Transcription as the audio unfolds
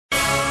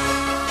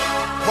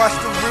Watch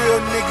the real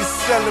niggas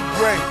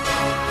celebrate.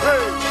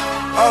 Hey.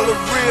 All the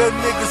real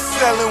niggas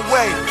selling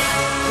weight.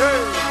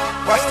 Hey.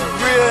 Watch the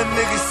real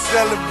niggas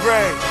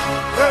celebrate.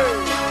 Hey.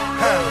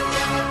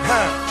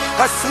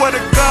 I swear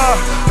to God,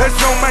 that's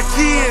on my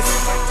kids.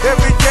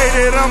 Every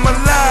day that I'm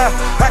alive,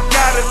 I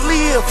gotta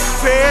live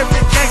for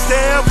every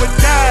gangster ever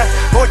died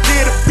or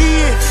did a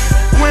bid.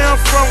 Where I'm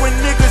from, when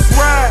niggas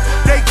ride,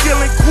 they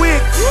killing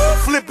quick.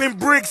 Flipping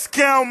bricks,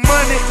 count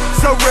money,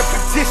 so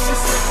repetitious.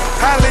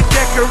 Highly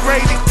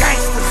decorated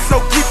gangsters,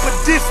 so keep a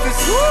distance.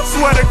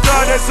 Swear to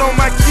God, that's on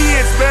my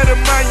kids. Better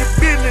mind your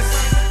business.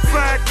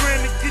 5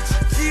 grand to get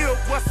you killed.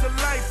 What's a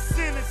life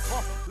sentence?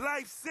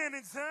 Life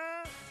sentence,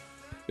 huh?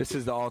 This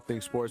is the All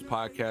Things Sports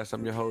Podcast.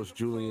 I'm your host,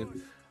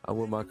 Julian. I'm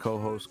with my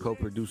co-host,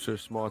 co-producer,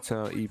 Small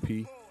Town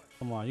EP.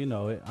 Come on, you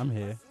know it. I'm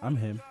here. I'm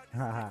him.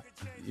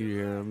 You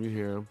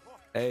hear him.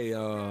 Hey,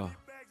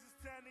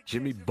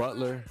 Jimmy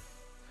Butler,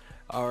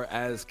 or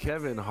as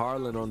Kevin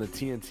Harlan on the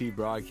TNT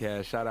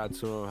broadcast, shout out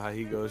to him, how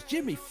he goes,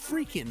 Jimmy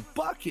freaking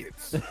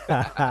buckets.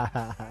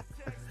 I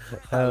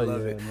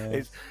love it,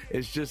 man.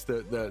 It's just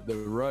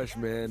the rush,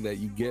 man, that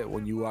you get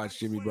when you watch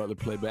Jimmy Butler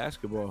play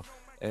basketball,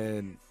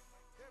 and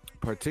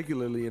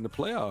particularly in the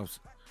playoffs.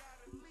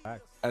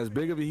 As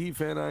big of a Heat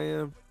fan I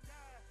am,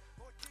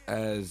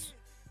 as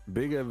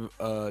big of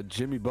a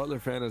Jimmy Butler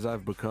fan as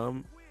I've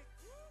become,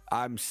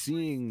 I'm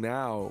seeing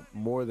now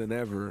more than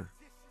ever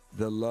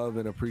the love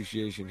and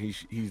appreciation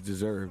he's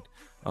deserved.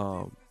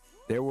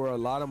 There were a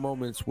lot of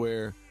moments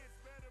where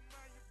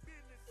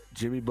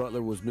Jimmy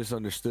Butler was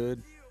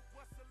misunderstood.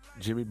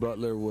 Jimmy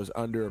Butler was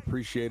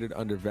underappreciated,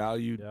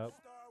 undervalued. Yep.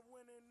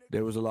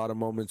 There was a lot of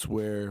moments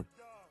where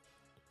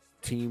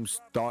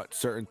teams thought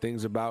certain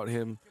things about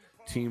him.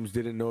 Teams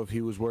didn't know if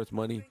he was worth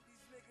money.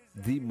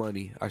 The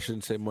money. I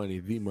shouldn't say money.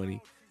 The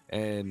money.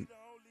 And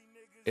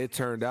it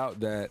turned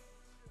out that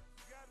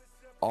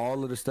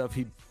all of the stuff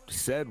he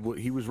said,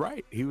 he was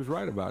right. He was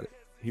right about it.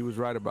 He was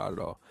right about it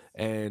all.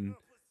 And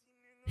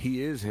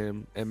he is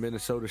him, and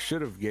Minnesota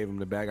should have gave him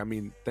the bag. I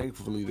mean,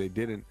 thankfully they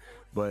didn't.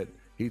 But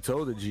he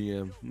told the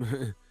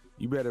GM,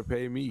 you better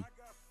pay me.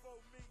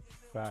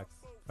 Facts.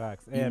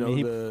 And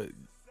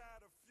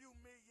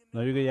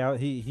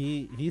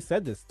he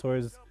said this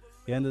towards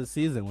the end of the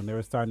season when they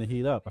were starting to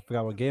heat up. I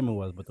forgot what game it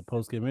was, but the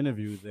post-game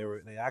interviews,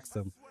 they asked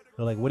him,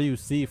 they're like, what do you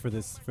see for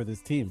this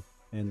team?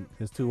 And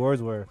his 2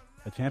 words were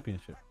a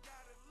championship.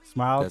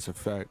 Smiled. That's a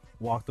fact.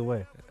 Walked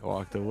away.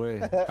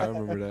 I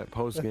remember that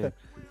post-game.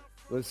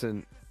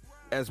 Listen,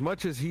 as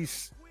much as he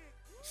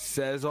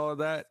says all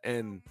that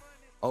and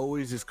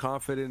always is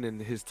confident in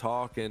his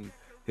talk and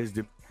his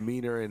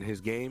demeanor and his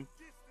game,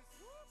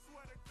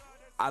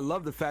 I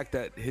love the fact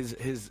that his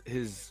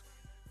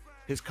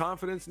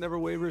confidence never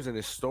wavers and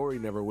his story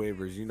never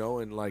wavers, you know,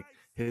 and like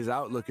his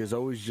outlook is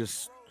always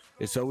just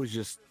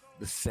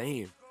the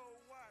same.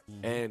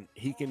 And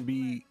he can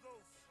be,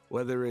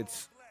 whether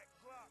it's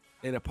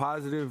in a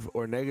positive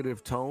or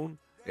negative tone,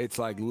 it's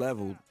like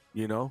leveled,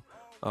 you know.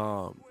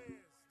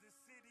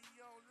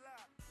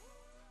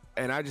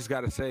 And I just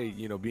got to say,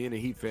 you know, being a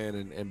Heat fan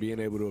and being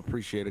able to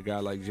appreciate a guy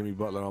like Jimmy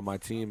Butler on my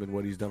team and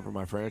what he's done for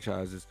my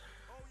franchise is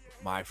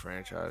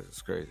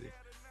crazy.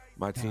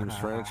 My team's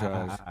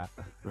franchise.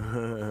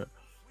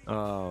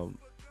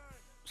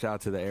 Shout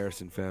out to the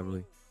Harrison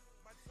family.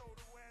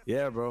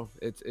 Yeah, bro,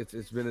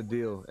 it's been a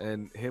deal.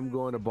 And him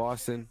going to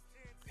Boston,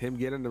 him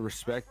getting the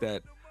respect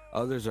that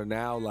others are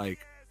now like.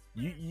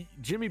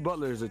 Jimmy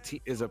Butler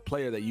is a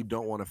player that you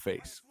don't want to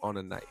face on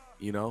a night,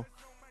 you know?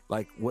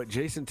 Like what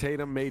Jason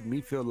Tatum made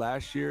me feel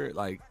last year,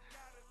 like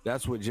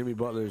that's what Jimmy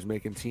Butler is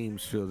making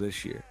teams feel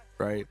this year,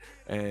 right?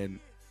 And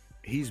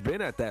he's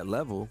been at that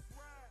level,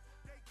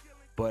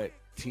 but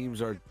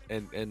teams are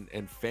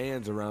and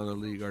fans around the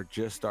league are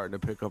just starting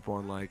to pick up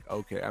on like,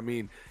 okay, I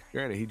mean,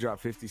 granted, he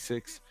dropped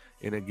 56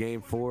 in a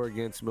game 4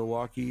 against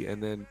Milwaukee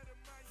and then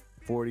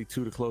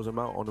 42 to close them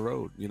out on the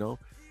road, you know?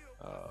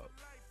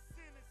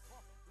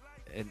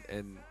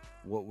 And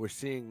what we're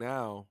seeing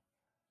now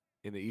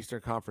in the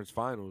Eastern Conference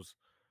Finals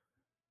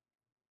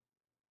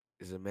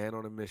is a man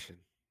on a mission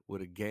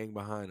with a gang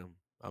behind him.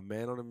 A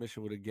man on a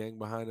mission with a gang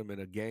behind him and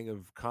a gang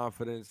of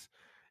confidence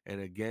and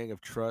a gang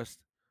of trust.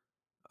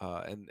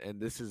 And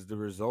this is the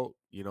result.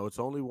 You know, it's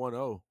only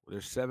 1-0.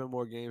 There's 7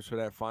 more games for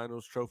that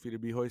finals trophy to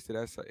be hoisted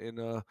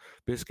in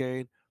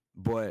Biscayne.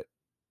 But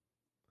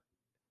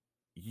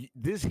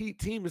this Heat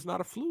team is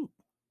not a fluke.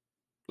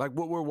 Like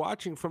what we're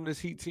watching from this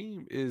Heat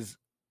team is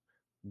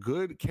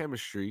good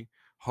chemistry,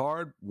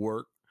 hard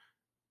work,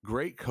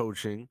 great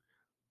coaching,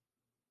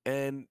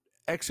 and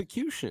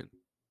execution.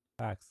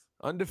 Facts.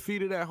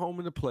 Undefeated at home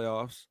in the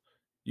playoffs.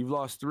 You've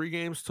lost 3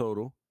 games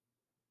total.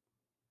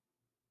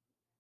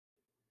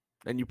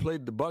 And you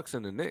played the Bucks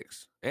and the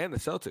Knicks and the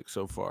Celtics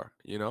so far,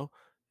 you know?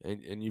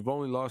 And you've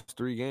only lost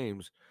 3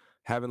 games.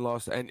 Haven't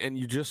lost and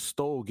you just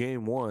stole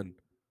game 1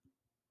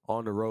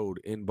 on the road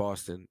in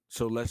Boston.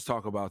 So let's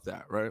talk about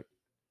that, right?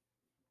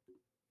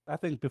 I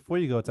think before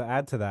you go, to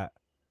add to that,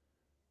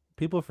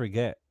 people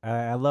forget.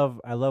 I love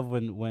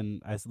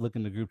when I look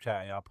in the group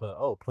chat and y'all put,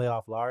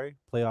 playoff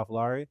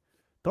Larry.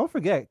 Don't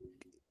forget,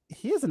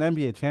 he is an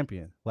NBA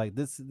champion. Like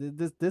this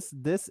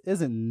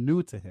isn't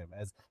new to him.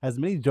 As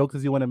many jokes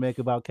as you want to make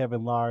about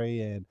Kevin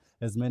Lowry, and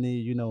as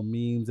many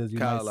memes as you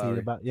might Kyle see Lowry.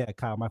 about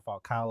Kyle, my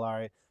fault, Kyle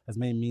Lowry, as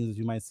many memes as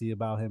you might see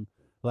about him,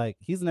 like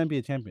he's an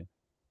NBA champion.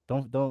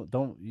 Don't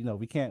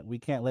we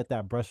can't let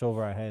that brush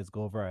over our heads,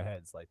 go over our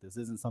heads. Like this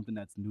isn't something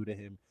that's new to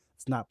him.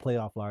 It's not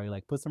playoff Lowry.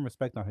 Like put some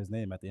respect on his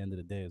name at the end of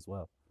the day as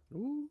well.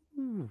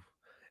 Ooh.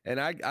 And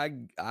I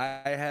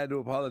had to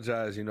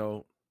apologize.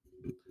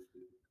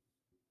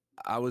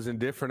 I was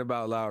indifferent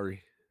about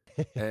Lowry,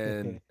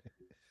 and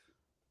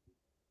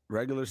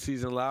regular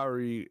season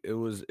Lowry, it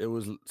was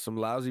some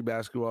lousy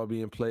basketball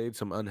being played,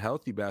 some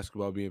unhealthy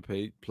basketball being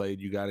played.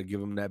 You got to give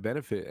him that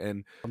benefit,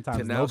 and to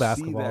Sometimes now no see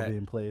basketball that,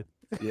 being played.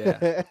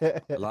 yeah,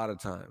 a lot of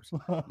times.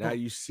 Now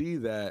you see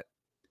that,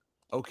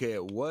 okay,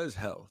 it was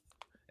health,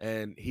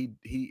 and he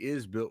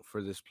is built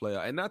for this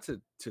playoff, and not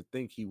to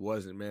think he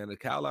wasn't, man. The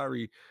Kyle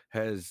Lowry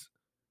has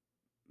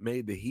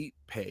made the Heat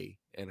pay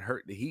and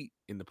hurt the Heat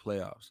in the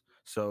playoffs,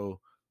 so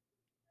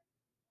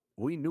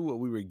we knew what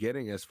we were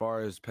getting as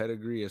far as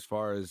pedigree, as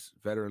far as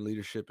veteran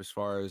leadership, as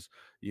far as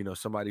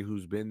somebody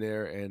who's been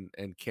there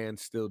and can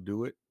still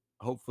do it.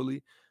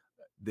 Hopefully,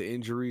 the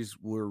injuries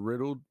were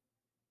riddled,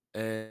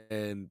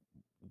 and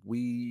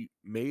we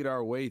made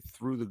our way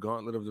through the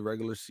gauntlet of the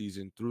regular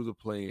season, through the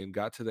play-in,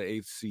 got to the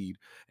eighth seed,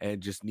 and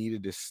just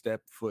needed to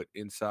step foot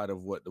inside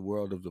of what the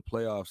world of the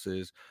playoffs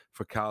is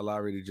for Kyle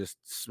Lowry to just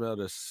smell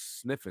the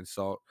sniffing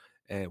salt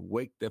and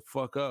wake the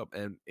fuck up.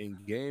 And in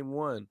game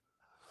one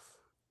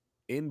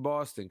in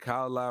Boston,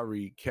 Kyle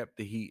Lowry kept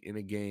the Heat in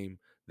a game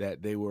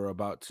that they were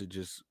about to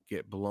just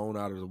get blown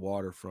out of the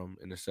water from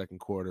in the second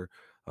quarter.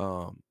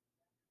 Um,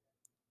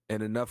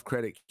 and enough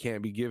credit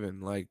can't be given.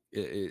 Like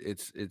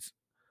it's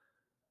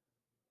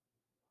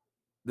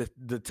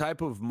the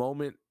type of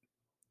moment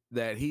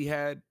that he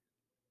had,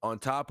 on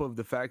top of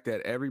the fact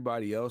that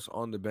everybody else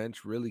on the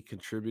bench really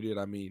contributed.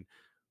 I mean,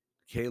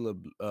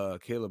 Caleb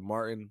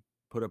Martin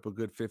put up a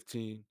good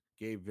 15.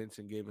 Gabe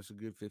Vincent gave us a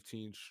good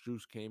 15.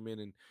 Strus came in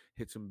and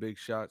hit some big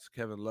shots.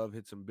 Kevin Love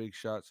hit some big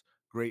shots.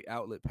 Great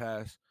outlet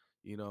pass.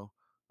 You know,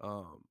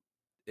 um,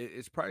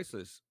 it's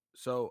priceless.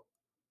 So,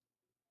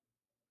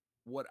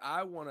 what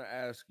I want to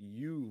ask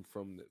you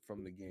from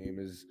the game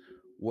is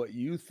what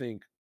you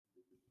think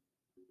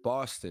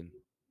Boston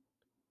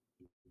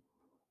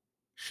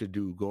should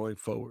do going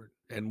forward,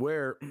 and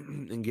where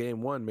in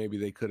game one maybe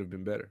they could have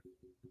been better.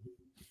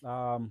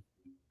 um,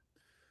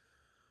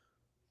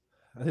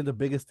 I think the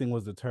biggest thing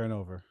was the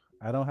turnover.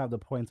 I don't have the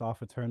points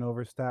off a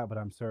turnover stat, but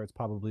I'm sure it's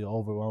probably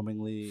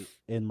overwhelmingly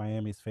in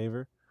Miami's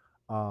favor.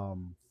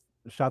 Um,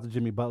 Shout to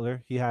Jimmy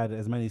Butler. He had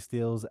as many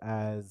steals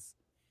as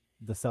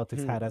the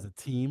Celtics Hmm. had as a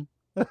team.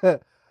 He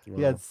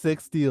had Wow.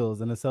 6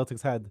 steals, and the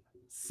Celtics had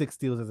 6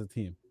 steals as a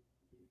team.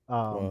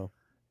 Um, Wow.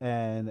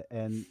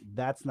 and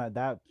that's not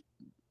that.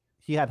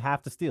 He had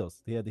half the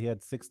steals. He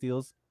had 6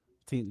 steals.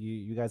 Team,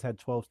 you guys had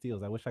 12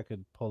 steals. I wish I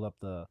could pull up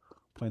the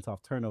points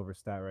off turnover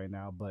stat right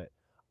now, but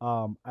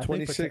I think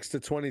 26 to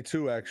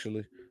 22 actually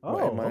in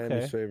Oh, Miami's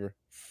okay, favor.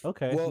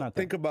 okay, Well, not that.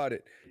 think about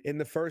it. In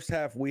the first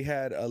half we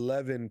had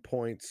 11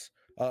 points,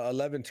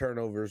 11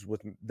 turnovers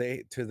with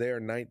they to their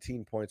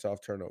 19 points off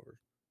turnovers.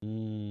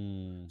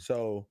 Mm,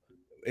 So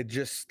it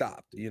just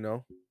stopped, yeah,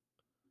 you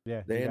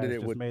They ended guys it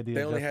just with made the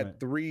they only had adjustment.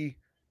 3.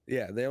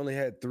 Yeah, they only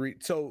had 3.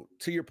 So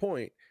to your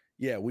point,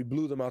 yeah, we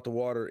blew them out the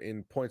water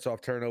in points off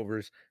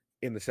turnovers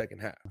in the second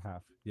half.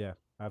 Half, yeah,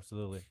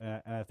 absolutely,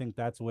 and I think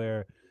that's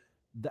where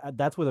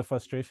the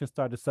frustration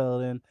started to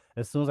settle in.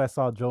 As soon as I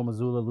saw Joe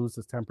Mazzulla lose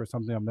his temper,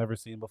 something I've never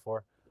seen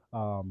before,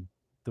 um,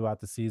 throughout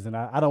the season.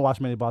 I don't watch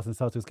many Boston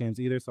Celtics games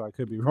either, so I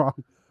could be wrong.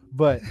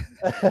 But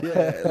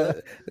Yeah,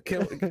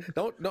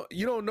 don't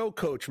you don't know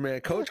Coach, man.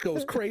 Coach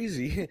goes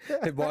crazy,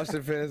 and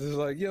Boston fans is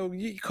like, "Yo,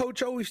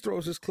 Coach always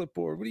throws his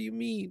clipboard. What do you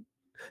mean?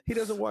 He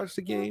doesn't watch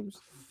the games."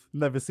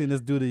 never seen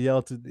this dude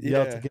yell to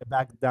Yeah, get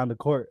back down the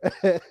court.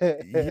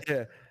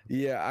 yeah,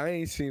 yeah. I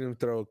ain't seen him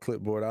throw a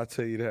clipboard. I'll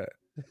tell you that.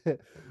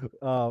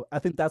 I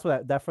think that's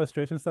what that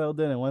frustration settled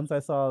in. And once I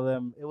saw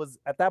them, it was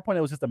at that point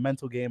it was just a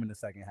mental game in the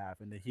second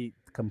half, and the Heat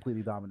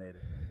completely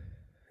dominated.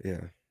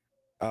 Yeah.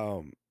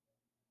 Um,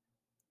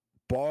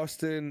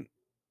 Boston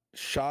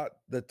shot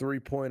the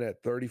 3-point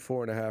at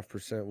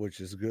 34.5%, which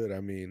is good. I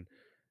mean,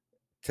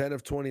 10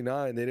 of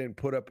 29, they didn't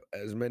put up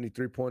as many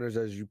 3-pointers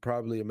as you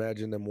probably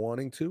imagine them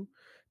wanting to,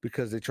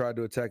 because they tried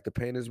to attack the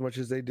paint as much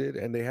as they did,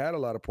 and they had a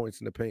lot of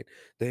points in the paint.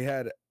 They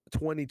had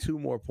 22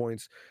 more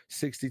points,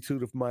 62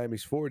 to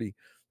Miami's 40.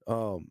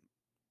 Um,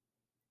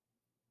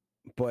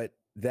 but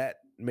that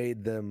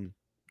made them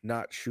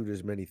not shoot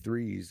as many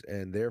threes,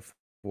 and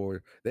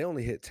therefore they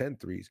only hit 10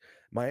 threes.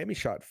 Miami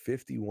shot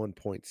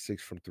 51.6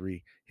 from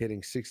three,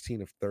 hitting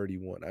 16 of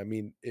 31. I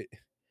mean, if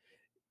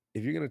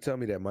you're going to tell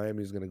me that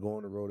Miami is going to go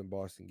on the road in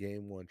Boston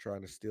game one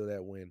trying to steal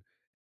that win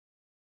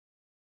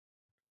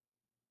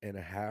and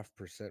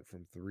 0.5%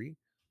 from three,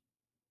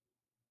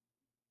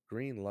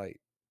 green light.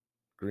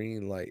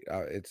 Green light.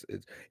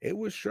 It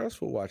was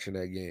stressful watching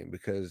that game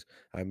because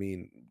I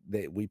mean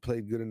we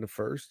played good in the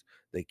first.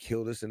 They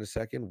killed us in the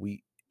second.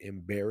 We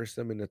embarrassed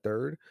them in the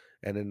third,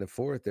 and in the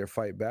fourth, their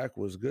fight back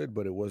was good,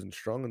 but it wasn't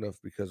strong enough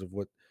because of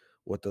what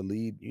the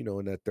lead,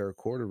 in that third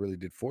quarter really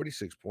did.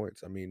 46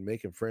 points. I mean,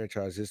 making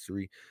franchise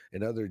history,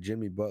 another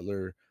Jimmy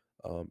Butler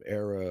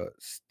era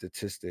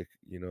statistic,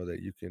 that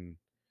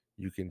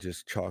you can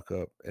just chalk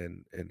up,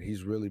 and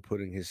he's really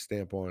putting his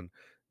stamp on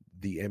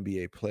the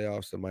NBA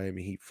playoffs, the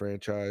Miami Heat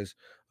franchise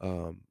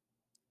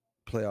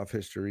playoff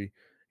history.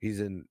 He's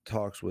in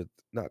talks with,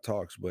 not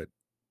talks, but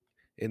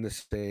in the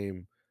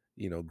same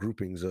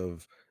groupings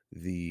of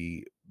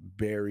the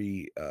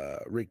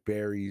Rick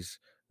Barrys,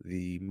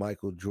 the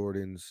Michael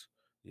Jordans,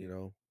 you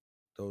know,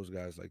 those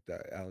guys like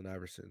that, Allen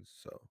Iversons.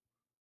 So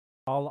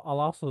I'll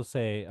also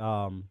say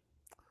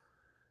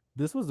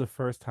this was the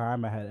first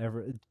time I had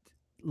ever.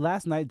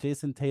 Last night,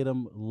 Jason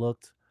Tatum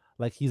looked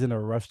like he's in a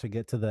rush to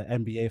get to the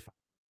NBA.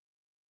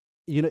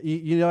 You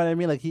know what I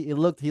mean? Like he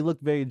looked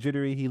very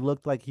jittery. He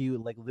looked like he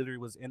like literally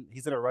was in.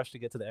 He's in a rush to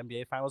get to the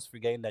NBA finals,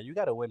 forgetting that you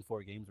got to win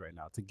 4 games right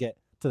now to get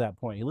to that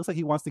point. He looks like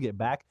he wants to get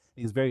back.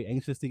 He's very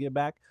anxious to get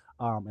back.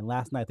 And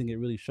last night I think it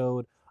really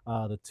showed.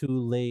 The 2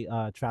 late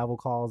travel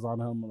calls on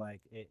him,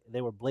 like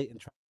they were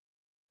blatant.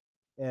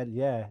 And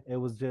yeah, it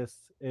was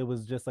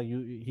just like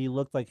you. He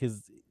looked like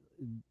his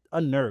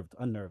unnerved.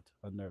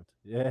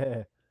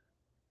 Yeah, yeah,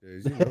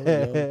 he's young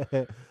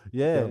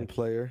yeah. young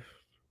player,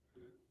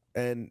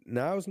 and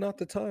now is not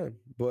the time.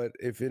 But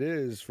if it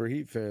is for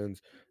Heat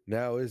fans,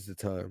 now is the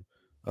time.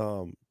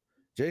 Um,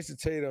 Jason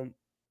Tatum,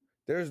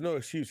 there's no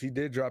excuse. He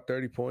did drop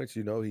 30 points.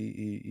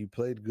 He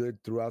played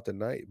good throughout the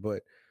night,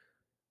 but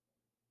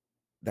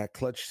that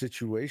clutch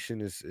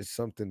situation is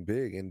something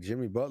big. And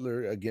Jimmy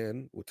Butler,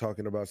 again, we're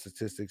talking about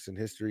statistics and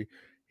history.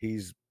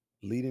 He's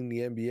leading the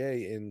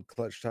NBA in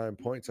clutch time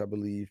points, I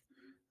believe.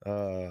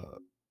 Uh,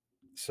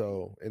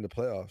 so in the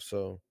playoffs.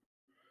 So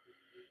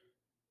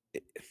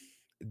it,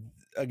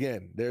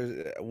 again,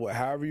 there's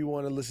however you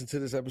want to listen to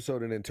this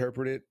episode and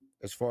interpret it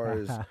as far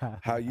as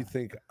how you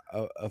think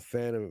a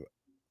fan of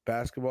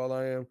basketball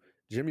I am.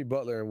 Jimmy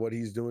Butler and what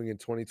he's doing in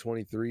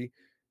 2023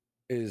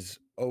 is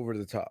over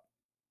the top.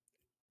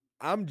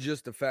 I'm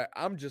just a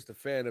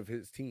fan of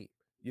his team.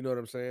 You know what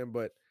I'm saying?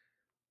 But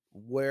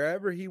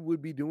wherever he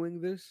would be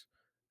doing this,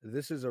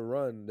 this is a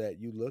run that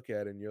you look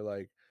at and you're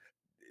like,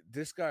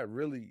 this guy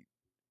really,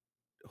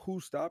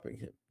 who's stopping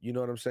him? You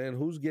know what I'm saying?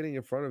 Who's getting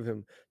in front of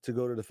him to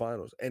go to the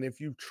finals? And if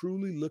you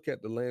truly look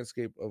at the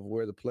landscape of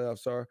where the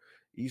playoffs are,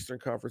 Eastern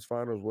Conference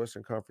Finals,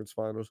 Western Conference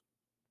Finals,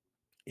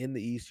 in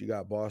the East, you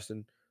got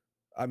Boston.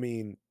 I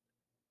mean,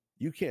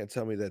 you can't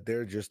tell me that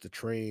they're just a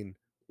train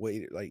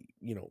wait like,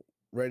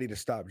 ready to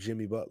stop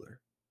Jimmy Butler.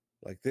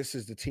 Like this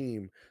is the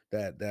team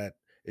that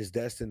is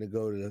destined to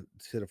go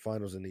to the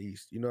finals in the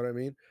East. You know what I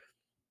mean?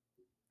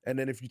 And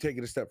then if you take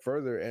it a step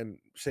further and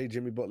say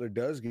Jimmy Butler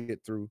does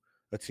get through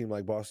a team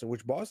like Boston,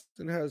 which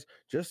Boston has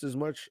just as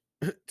much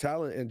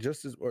talent and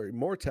just as or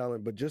more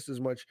talent, but just as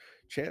much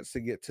chance to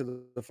get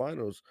to the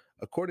finals.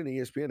 According to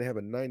ESPN, they have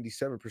a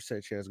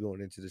 97% chance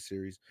going into the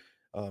series.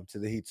 To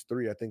the Heat's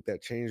 3. I think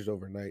that changed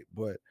overnight.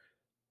 But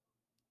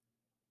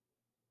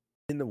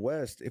in the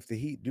West, if the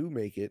Heat do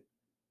make it,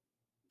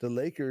 the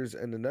Lakers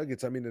and the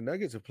Nuggets, I mean, the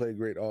Nuggets have played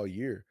great all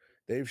year.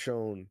 They've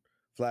shown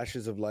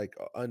flashes of like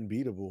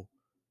unbeatable,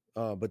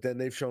 but then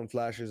they've shown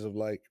flashes of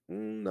like,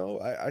 no,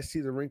 I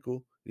see the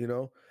wrinkle,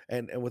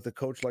 and with a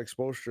coach like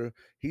Spoelstra,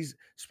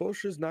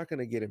 Spoelstra's not going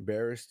to get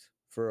embarrassed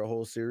for a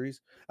whole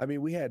series. I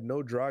mean, we had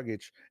no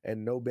Dragic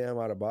and no Bam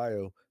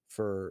Adebayo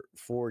for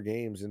 4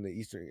 games in the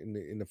Eastern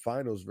in the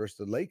finals versus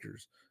the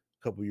Lakers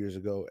a couple years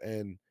ago,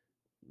 and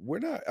we're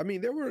not. I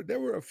mean, there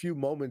were a few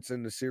moments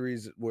in the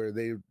series where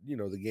the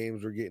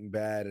games were getting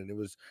bad and it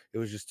was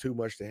just too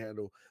much to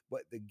handle.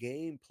 But the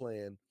game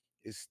plan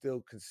is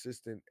still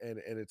consistent and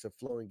it's a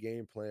flowing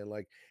game plan.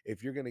 Like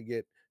if you're gonna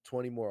get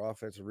 20 more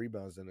offensive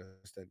rebounds than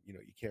us, then you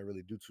can't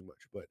really do too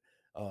much. But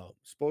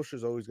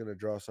Spoelstra's always gonna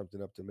draw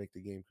something up to make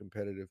the game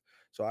competitive.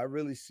 So I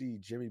really see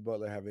Jimmy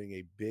Butler having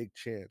a big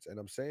chance, and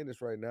I'm saying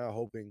this right now,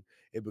 hoping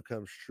it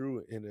becomes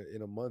true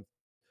in a month.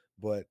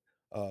 But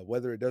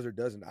whether it does or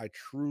doesn't, I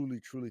truly,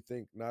 truly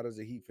think, not as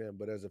a Heat fan,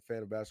 but as a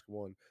fan of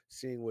basketball and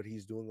seeing what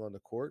he's doing on the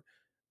court,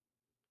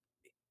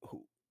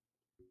 who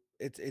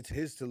it's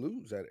his to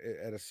lose at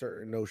a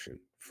certain notion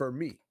for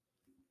me.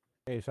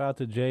 Hey, shout out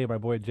to Jay, my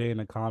boy Jay in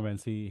the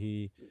comments.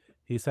 He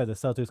said the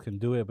Celtics can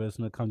do it, but it's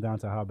gonna come down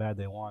to how bad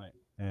they want it.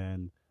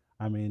 And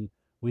I mean,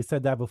 we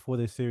said that before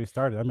this series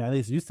started. I mean, at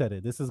least you said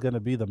it. This is gonna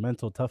be the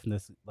mental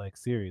toughness like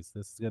series.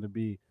 This is gonna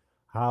be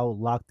how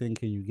locked in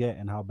can you get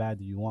and how bad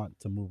do you want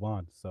to move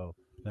on. So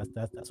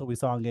that's what we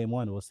saw in game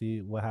 1. We'll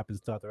see what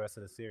happens throughout the rest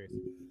of the series.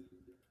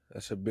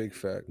 That's a big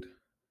fact.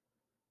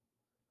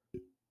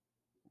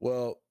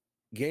 Well,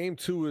 game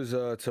 2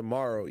 is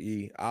tomorrow.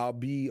 I'll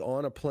be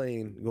on a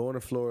plane going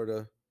to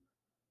Florida.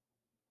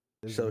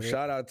 It's So lit.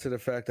 shout out to the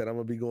fact that I'm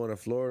gonna be going to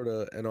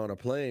Florida and on a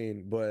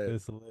plane, but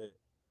It's lit.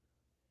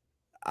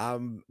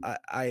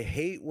 I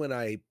hate when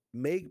I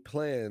make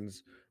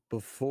plans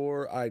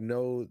before I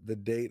know the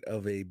date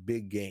of a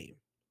big game.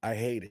 I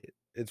hate it.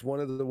 It's one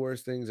of the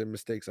worst things and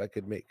mistakes I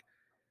could make.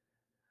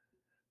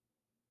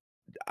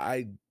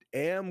 I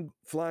am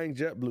flying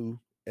JetBlue,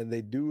 and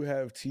they do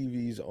have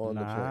TVs on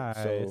the plane.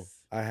 So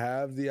Nice. I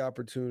have the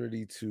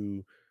opportunity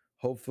to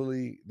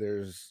hopefully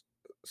there's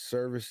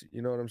service,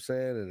 you know what I'm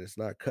saying? And it's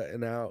not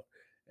cutting out.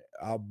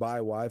 I'll buy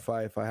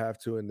Wi-Fi if I have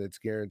to, and it's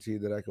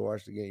guaranteed that I can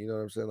watch the game. You know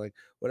what I'm saying? Like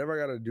whatever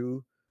I gotta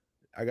do,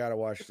 I gotta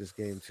watch this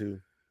game too.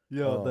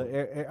 Yo,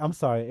 the Um, I'm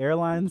sorry,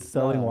 airlines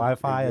selling nah, you're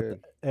Wi-Fi at the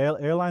good.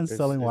 airlines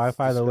selling It's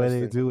Wi-Fi the way they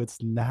disgusting. do.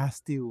 It's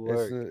nasty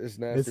work. It's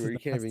nasty It's where you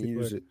can't even nasty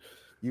use work. it.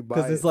 You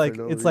Because buy it for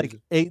no it's like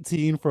reason.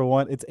 18 for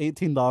one. It's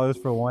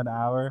 $18 for 1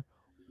 hour,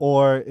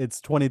 or it's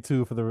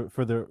 22 for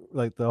the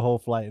like the whole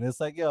flight. And it's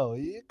like, yo,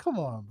 come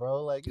on,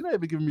 bro. Like you're not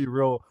even giving me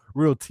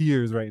real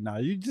tears right now.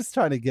 You're just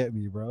trying to get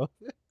me, bro.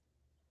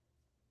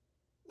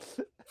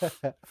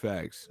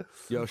 Facts.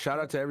 Yo, shout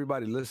out to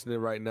everybody listening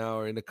right now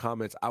or in the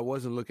comments. I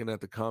wasn't looking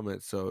at the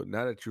comments, so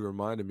now that you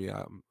reminded me,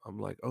 I'm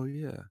like, oh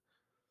yeah,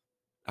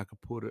 I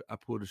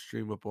pulled the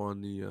stream up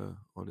on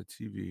the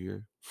TV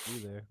here. Be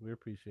there. We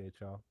appreciate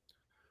y'all.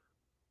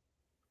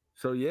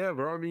 So yeah,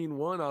 bro. I mean,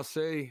 one, I'll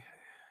say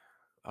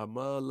I'm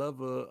a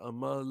lover.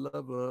 I'm a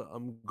lover.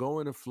 I'm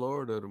going to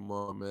Florida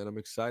tomorrow, man. I'm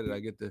excited. I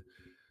get to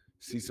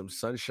see some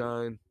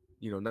sunshine.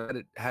 You know, not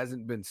it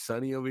hasn't been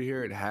sunny over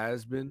here. It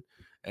has been,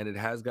 and it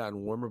has gotten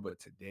warmer. But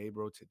today,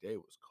 bro, today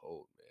was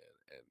cold,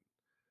 man.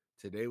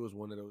 And today was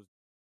one of those.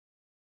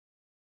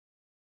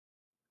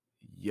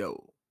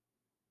 Yo,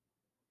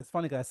 It's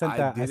funny 'cause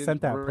I I didn't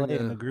sent that bring play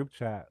in a. the group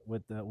chat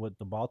with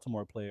the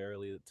Baltimore play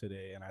earlier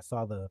today, and I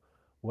saw the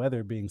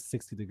weather being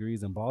 60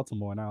 degrees in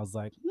Baltimore, and I was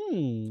like,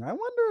 I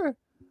wonder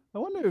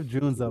if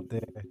June's up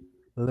there,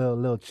 a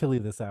little chilly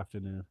this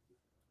afternoon.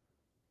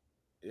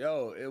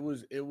 Yo, it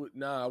was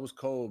nah, I was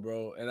cold,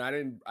 bro. And I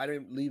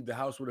didn't leave the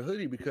house with a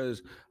hoodie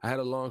because I had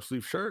a long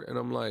sleeve shirt and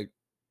I'm like,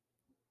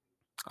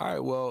 all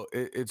right, well,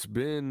 it's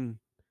been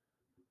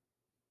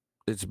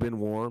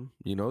warm,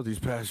 you know, these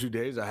past few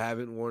days. I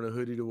haven't worn a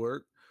hoodie to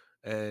work.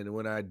 And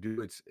when I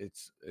do,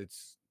 it's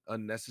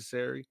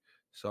unnecessary.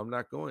 So I'm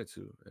not going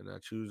to. And I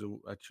choose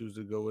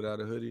to go without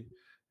a hoodie.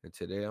 And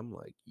today I'm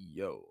like,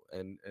 yo,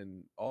 and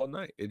all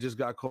night. It just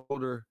got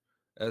colder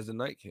as the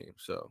night came.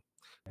 So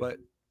but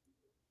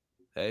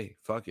hey,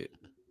 fuck it.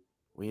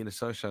 We in the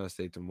Sunshine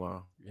State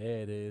tomorrow.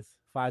 Yeah, it is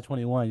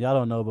 5:21. Y'all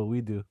don't know, but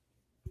we do.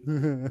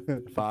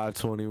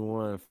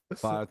 521.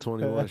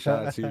 521.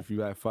 Shout out to you if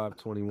you at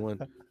 521.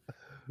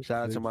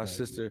 Shout out to Big my facts.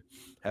 sister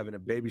having a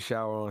baby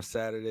shower on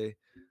Saturday.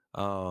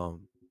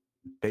 Um,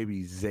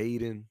 baby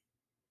Zayden.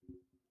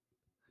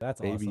 That's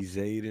Baby awesome.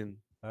 Zayden.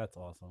 That's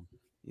awesome.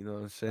 You know what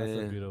I'm That's a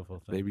saying? beautiful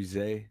thing. Baby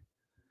Zay.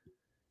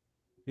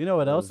 You know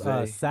what Little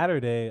else? Zay.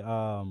 Saturday,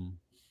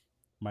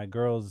 my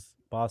girl's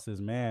boss's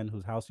man,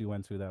 whose house we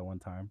went to that one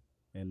time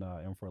in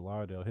Fort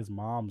Lauderdale, his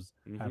mom's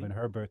Mm-hmm. having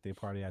her birthday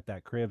party at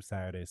that crib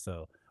Saturday.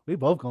 So we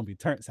both gonna be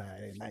turned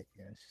Saturday night.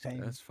 Yeah,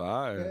 shame. That's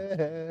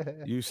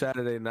fire. You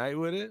Saturday night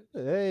with it?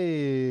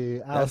 Hey,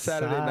 That's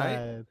Saturday night?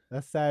 outside.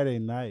 That's Saturday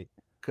night.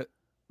 C-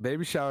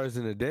 Baby showers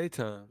in the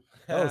daytime.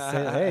 Oh,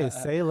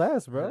 say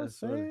less, bro. That's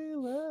funny. Say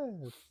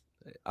less.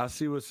 I'll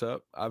see what's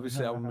up.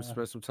 Obviously, I'm gonna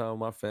spend some time with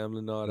my family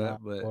and all Nah,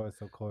 that, but of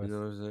you course. know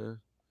what I'm saying?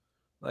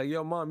 Like,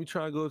 yo, mom, you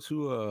trying to go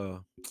to a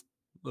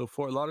little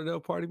Fort Lauderdale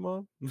party,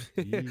 mom?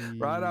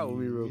 Ride out with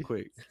me real Yee.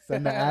 quick.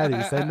 Send the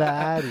Addy. Send the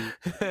Addy.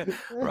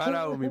 Ride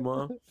out with me,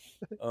 mom.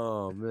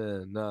 Oh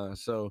man, nah.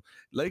 So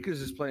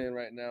Lakers is playing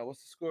right now.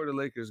 What's the score of the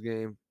Lakers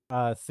game?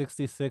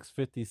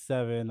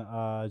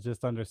 66-57.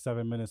 Just under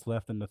 7 minutes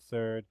left in the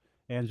third.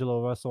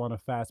 Angelo Russell on a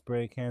fast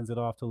break hands it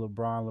off to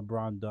LeBron.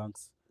 LeBron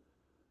dunks.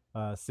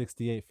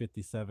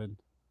 68-57.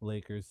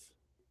 Lakers.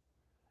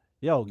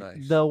 Yo, the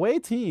Nice. away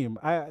team,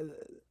 I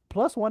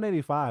plus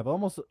 185,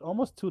 almost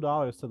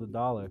 $2 to the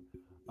dollar.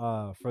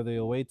 For the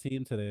away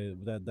team today,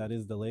 that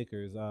is the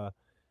Lakers. I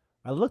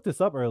looked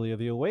this up earlier.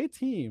 The away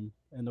team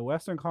in the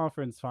Western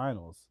Conference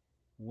Finals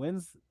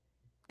wins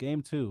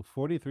game two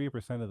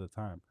 43% of the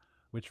time,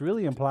 which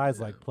really implies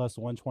like Damn. plus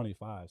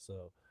 125.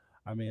 So,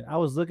 I mean, I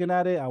was looking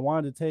at it. I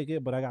wanted to take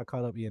it, but I got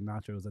caught up eating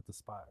nachos at the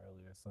spot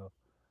earlier. So,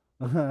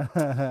 You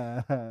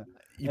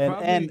and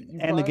the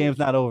probably game's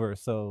not over.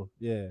 So,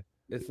 yeah,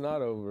 it's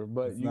not over,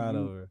 but it's not you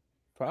over.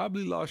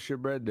 probably lost your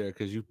bread there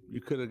because you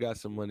could have got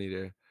some money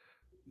there.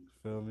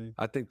 Feel me?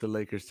 I think the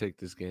Lakers take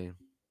this game.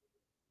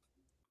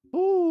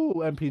 Ooh,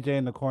 MPJ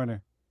in the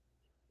corner.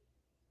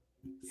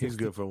 He's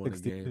 60, good for winning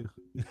a game.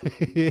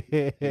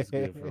 62. He's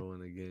good for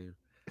winning a game.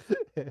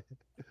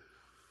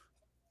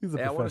 He's a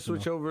Hey, I want to professional.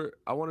 switch over.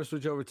 I want to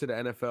switch over to the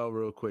NFL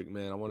real quick,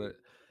 man. I want to,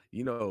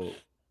 you know,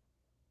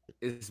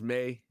 it's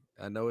May.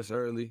 I know it's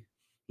early.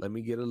 Let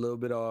me get a little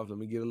bit off. Let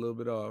me get a little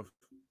bit off.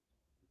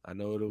 I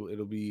know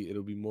it'll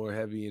be more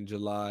heavy in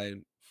July,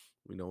 and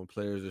you know when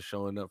players are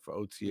showing up for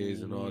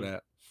OTAs and all Mhm.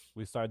 that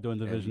We start doing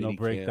and divisional mini camp.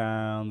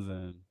 breakdowns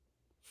and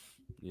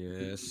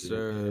Yes,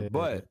 sir. yeah.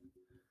 But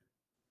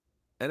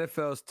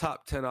NFL's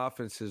top 10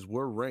 offenses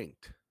were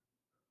ranked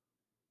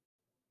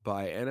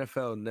by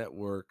NFL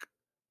Network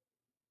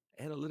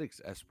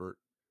analytics expert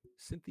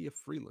Cynthia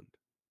Freeland.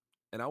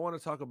 And I want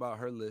to talk about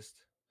her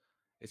list.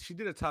 If she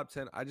did a top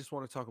 10, I just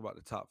want to talk about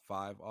the top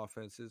 5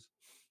 offenses.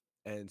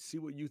 and see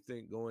what you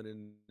think going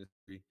into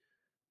three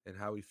and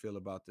how we feel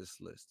about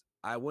this list.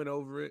 I went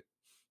over it.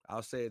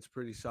 I'll say it's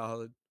pretty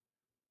solid.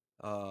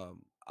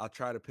 I'll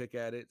try to pick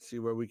at it, see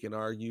where we can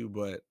argue,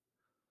 but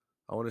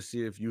I want to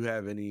see if you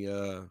have any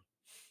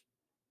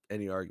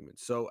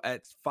arguments. So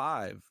at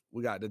 5,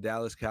 we got the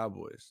Dallas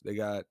Cowboys.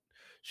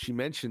 She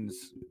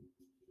mentions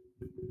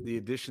the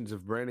additions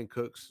of Brandon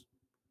Cooks,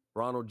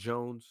 Ronald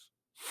Jones,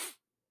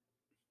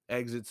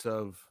 exits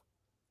of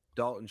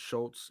Dalton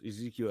Schultz,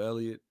 Ezekiel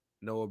Elliott,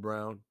 Noah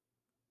Brown.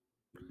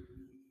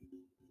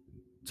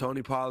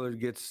 Tony Pollard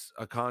gets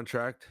a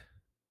contract,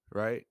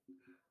 right?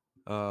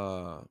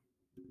 I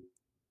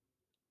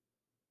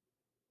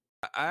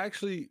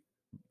actually,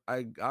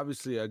 I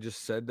obviously I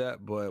just said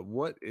that, but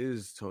what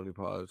is Tony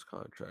Pollard's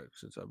contract?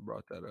 Since I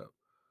brought that up,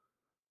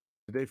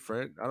 did they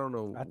friend? I don't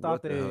know I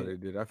thought what the hell they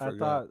did. I I forgot.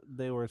 thought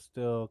they were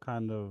still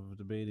kind of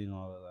debating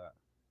all of that.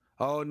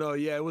 Oh no,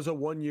 yeah, it was a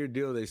 1 year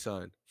deal they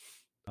signed.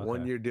 Okay.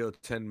 1 year deal,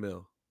 10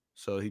 mil.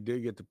 So he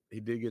did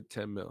get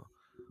 10 mil,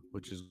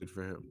 which is good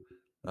for him.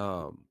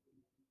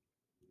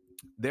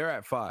 They're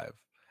at 5.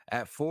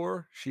 At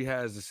 4, she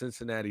has the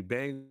Cincinnati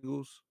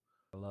Bengals.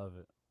 I love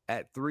it.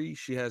 At 3,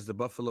 she has the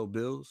Buffalo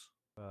Bills.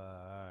 All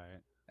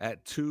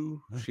At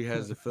 2, she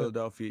has the right.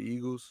 Philadelphia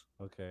Eagles.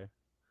 Okay.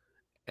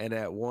 And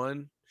at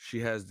 1, she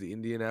has the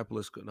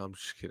Indianapolis. No, I'm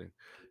just kidding.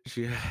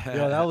 She Yo,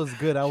 that was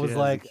good. I she was has the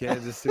like,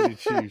 Kansas City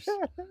Chiefs.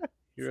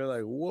 You're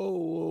like, whoa,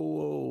 whoa,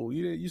 whoa!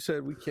 You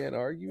said we can't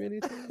argue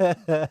anything.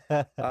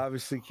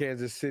 Obviously,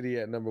 Kansas City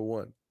at number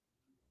 1.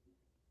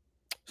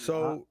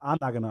 So I'm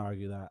not gonna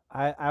argue that.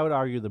 I would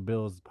argue the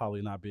Bills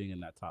probably not being in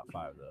that top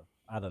 5 though.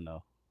 I don't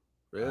know.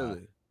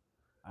 really,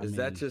 I is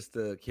that mean, just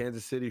the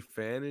Kansas City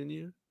fan in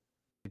you?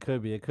 it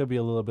could be. It could be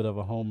a little bit of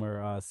a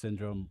Homer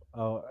syndrome.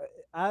 Oh,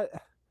 I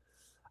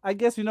I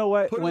guess you know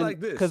what Put it when like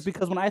this.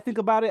 because when I think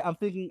about it, I'm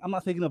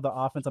not thinking of the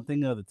offense. I'm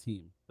thinking of the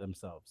team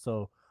themselves.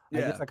 So I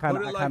guess Yeah,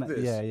 put it like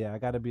this. I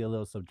got to be a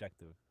little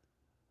subjective.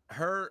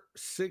 Her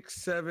 6,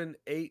 7,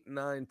 8,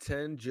 9,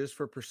 10, just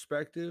for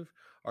perspective,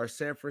 are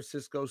San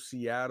Francisco,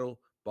 Seattle,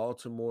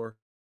 Baltimore,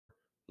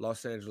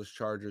 Los Angeles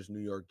Chargers, New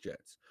York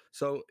Jets.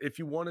 So if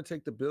you want to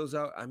take the Bills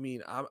out, I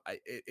mean,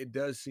 it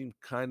does seem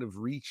kind of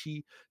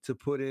reachy to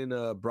put in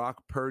a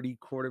Brock Purdy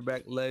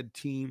quarterback-led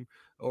team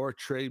or a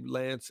Trey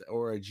Lance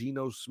or a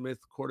Geno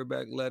Smith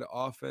quarterback-led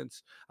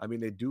offense. I mean,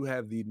 they do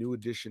have the new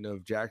addition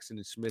of Jackson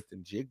and Smith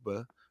and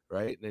Jigba,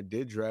 right? And they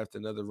did draft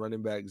another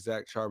running back,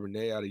 Zach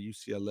Charbonnet, out of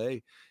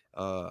UCLA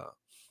uh,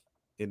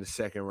 in the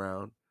second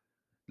round.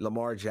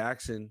 Lamar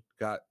Jackson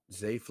got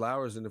Zay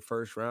Flowers in the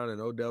first round and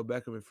Odell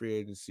Beckham in free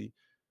agency.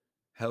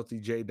 Healthy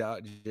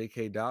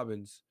J.K.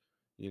 Dobbins,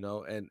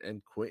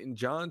 and Quentin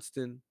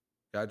Johnston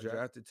got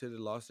drafted to the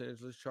Los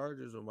Angeles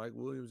Chargers with Mike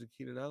Williams and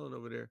Keenan Allen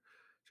over there,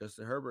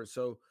 Justin Herbert.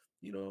 So,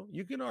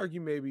 you can argue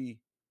maybe,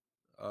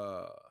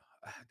 uh,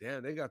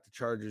 damn, they got the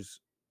Chargers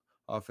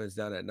offense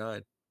down at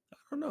 9. I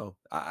don't know.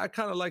 I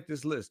kind of like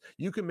this list.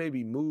 You can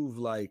maybe move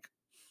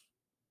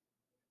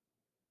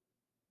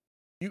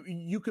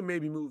you can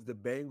maybe move the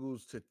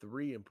Bengals to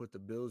 3 and put the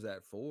Bills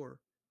at 4.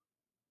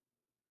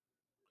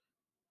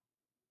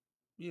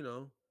 You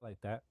know,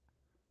 Like that.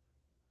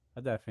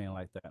 I definitely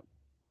like that.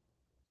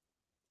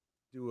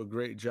 do a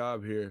great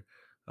job here.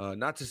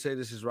 Not to say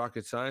this is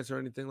rocket science or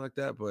anything like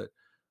that, but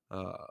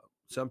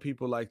some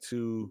people like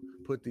to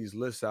put these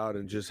lists out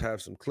and just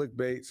have some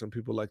clickbait. Some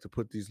people like to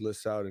put these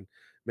lists out and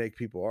make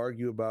people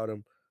argue about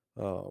them.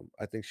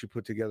 I think she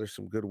put together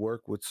some good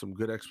work with some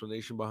good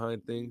explanation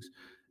behind things.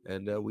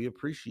 And we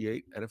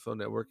appreciate NFL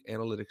Network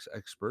analytics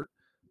expert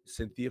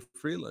Cynthia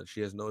Freeland.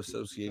 She has no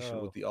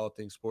association with the All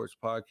Things Sports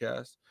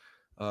podcast,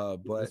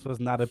 but this was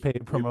not a paid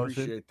we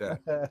promotion. appreciate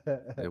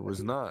that. It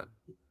was not.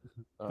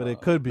 But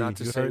it could be. Not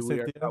to You say heard we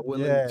are Cynthia? not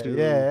willing Yeah, to,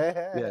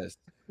 yeah. yes,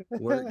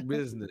 work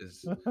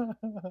business.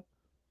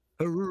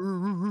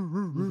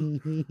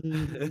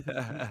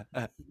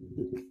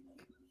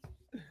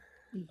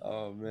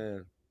 Oh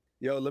man,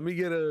 yo, let me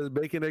get a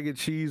bacon, egg, and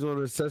cheese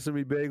on a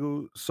sesame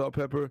bagel, salt,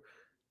 pepper,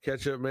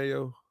 ketchup,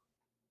 mayo.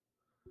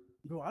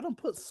 Bro, I don't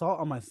put salt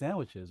on my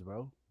sandwiches,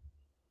 bro.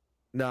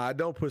 Nah, I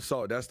don't put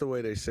salt. That's the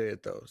way they say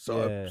it though.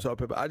 Yeah. Salt,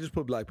 pepper. I just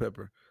put black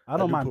pepper. I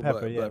don't do mind put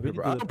pepper. Yeah, black we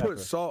can pepper. do I the don't pepper. put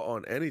salt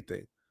on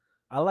anything.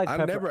 I like I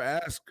pepper. never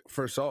ask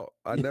for salt.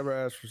 I never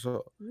ask for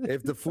salt.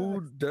 If the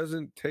food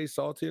doesn't taste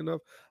salty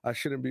enough, I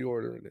shouldn't be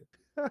ordering it.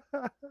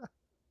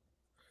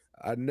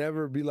 I'd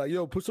never be like,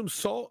 yo, put some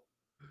salt.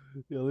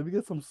 Yo, let me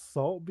get some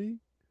salt, B.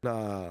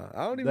 Nah,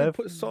 I don't even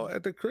put salt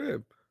at the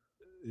crib.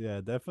 Yeah,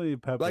 definitely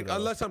pepper. Like though.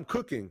 unless I'm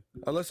cooking,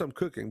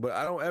 but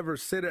I don't ever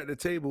sit at the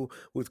table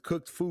with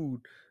cooked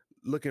food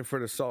looking for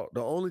the salt.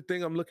 The only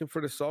thing I'm looking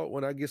for the salt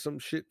when I get some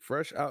shit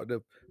fresh out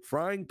the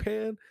frying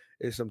pan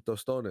is some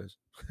tostones.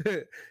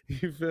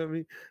 You feel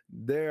me?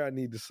 There, I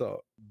need the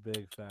salt.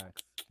 Big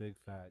facts. Big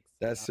facts.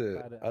 That's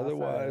it.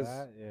 Otherwise,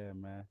 yeah,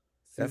 man.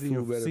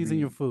 season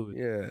Your food.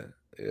 Yeah,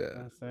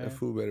 yeah. That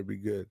food better be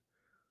good.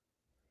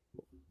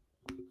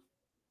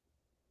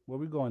 Where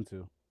we going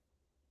to?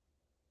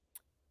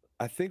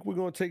 I think we're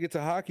gonna take it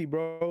to hockey,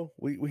 bro.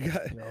 We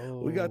got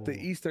the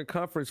Yo. Eastern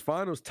Conference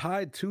Finals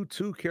tied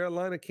 2-2.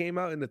 Carolina came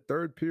out in the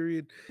third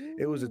period.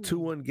 It was a Ooh.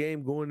 2-1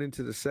 game going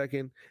into the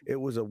second. It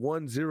was a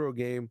 1-0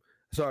 game.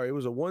 Sorry, it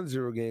was a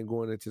 1-0 game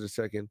going into the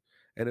second,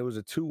 and it was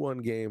a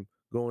 2-1 game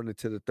going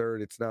into the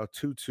third. It's now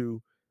 2-2.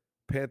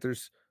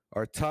 Panthers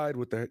are tied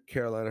with the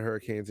Carolina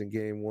Hurricanes in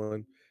game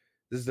 1.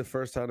 This is the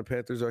first time the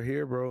Panthers are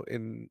here, bro,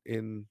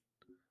 in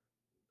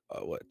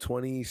what,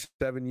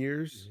 27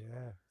 years?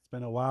 Yeah, it's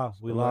been a while.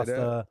 We Something like lost.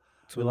 that.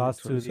 We 20,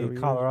 lost to the 27 years.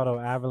 Colorado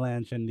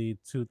Avalanche in the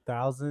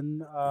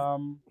 2000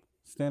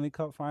 Stanley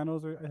Cup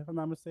Finals, or if I'm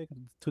not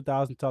mistaken,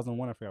 2000,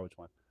 2001. I forgot which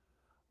one.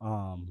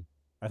 Um,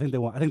 I think they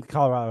won. I think the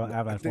Colorado I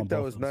Avalanche won think that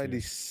both was of those years.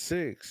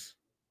 96.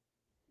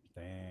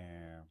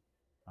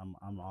 Damn,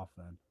 I'm off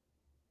then.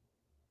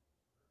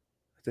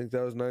 I think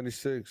that was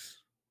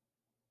 96.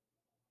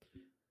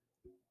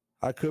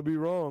 I could be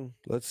wrong.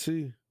 Let's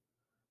see.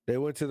 They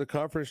went to the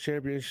conference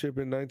championship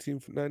in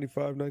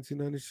 1995,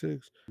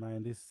 1996.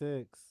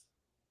 96.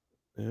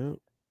 Yeah.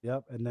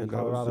 Yep, and then And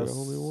that was Colorado their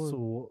only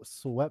one.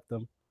 swept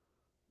them.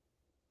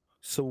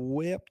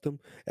 Swept them.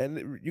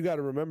 And you got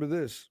to remember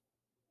this.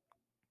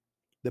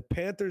 The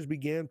Panthers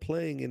began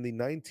playing in the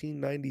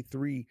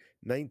 1993-1994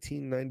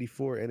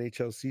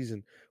 NHL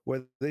season,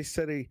 where they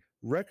set a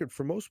record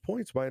for most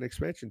points by an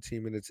expansion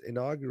team in its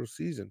inaugural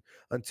season,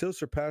 until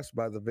surpassed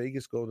by the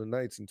Vegas Golden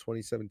Knights in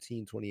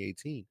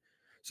 2017-2018.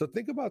 So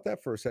think about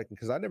that for a second,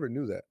 because I never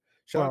knew that.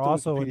 Shout We're out to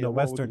also in Wikipedia. the I'm on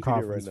Western Wikipedia right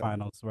Conference now.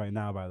 Finals right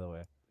now, by the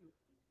way.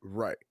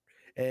 Right.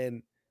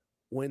 And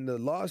when the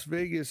Las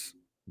Vegas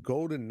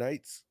Golden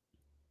Knights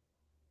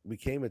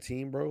became a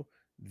team, bro,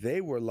 they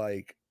were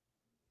like,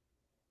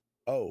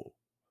 oh,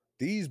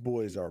 these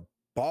boys are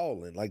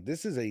balling. Like,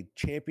 this is a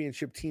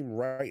championship team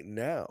right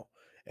now.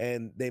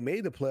 And they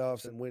made the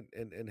playoffs and went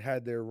and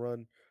had their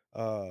run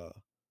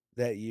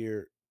that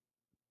year.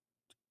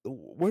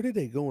 Where did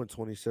they go in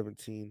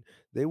 2017?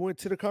 They went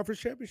to the conference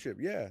championship.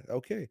 Yeah,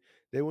 okay.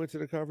 They went to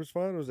the conference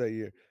finals that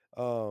year.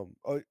 Oh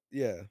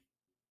yeah.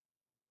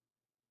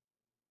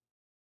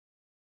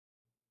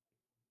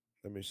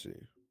 Let me see.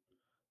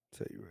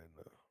 Tell you right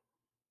now.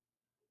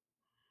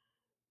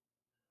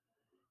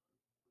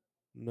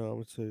 No, I'm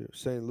gonna tell you.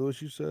 St.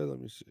 Louis, you said. Let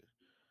me see.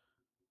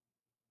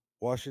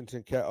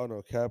 Washington Cat. Oh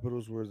no,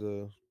 Capitals were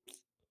the.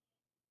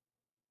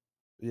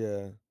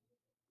 Yeah.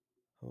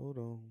 Hold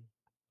on.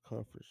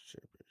 Conference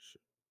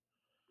championship.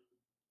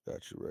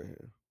 Got you right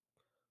here.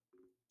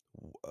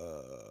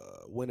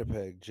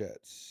 Winnipeg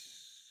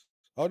Jets.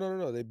 Oh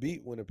no. They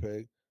beat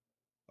Winnipeg.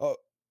 Oh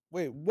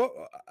wait, what?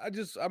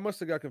 I must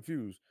have got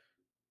confused.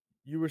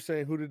 You were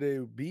saying who did they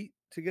beat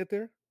to get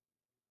there?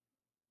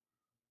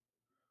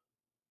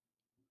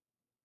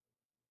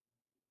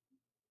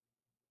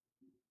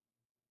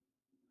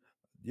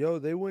 Yo,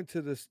 they went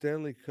to the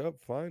Stanley Cup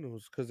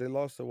Finals because they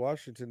lost to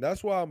Washington.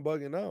 That's why I'm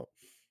bugging out.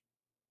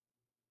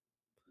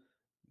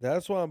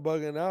 That's why I'm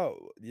bugging out.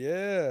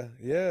 Yeah,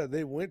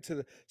 they went to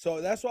the. So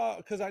that's why,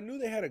 because I knew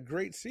they had a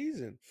great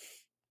season.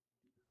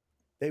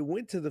 They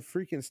went to the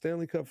freaking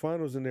Stanley Cup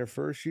Finals in their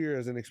first year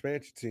as an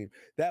expansion team.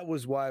 That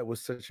was why it was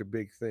such a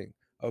big thing.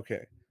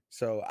 Okay,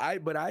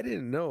 but I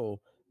didn't know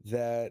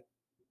that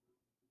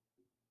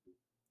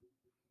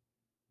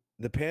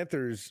the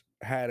Panthers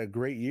had a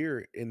great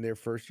year in their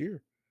first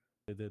year.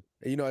 They did.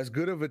 You know, as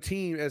good of a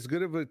team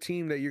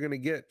that you're going to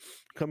get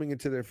coming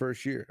into their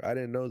first year. I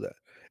didn't know that.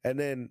 And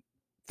then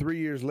 3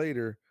 years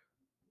later,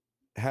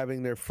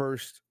 having their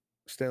first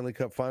Stanley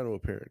Cup final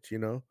appearance, you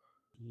know,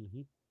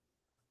 Mm-hmm.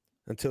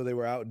 until they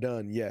were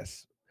outdone.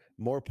 Yes.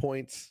 More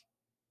points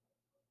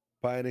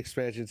by an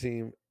expansion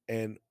team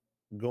and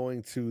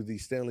going to the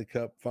Stanley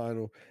Cup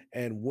final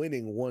and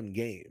winning one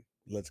game.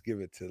 Let's give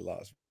it to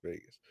Las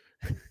Vegas.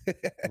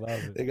 Love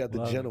it. They got the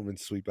Love it. gentleman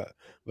sweep out,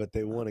 but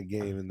they won a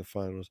game in the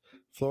finals.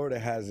 Florida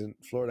hasn't.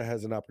 Florida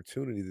has an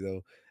opportunity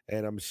though,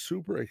 and I'm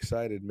super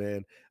excited,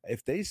 man.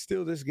 If they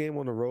steal this game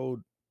on the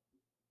road,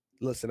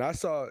 listen, I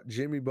saw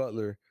Jimmy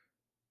Butler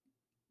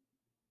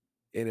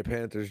in a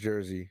Panthers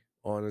jersey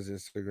on his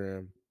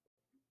Instagram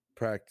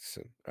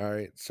practicing. All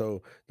right.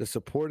 So the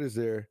support is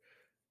there.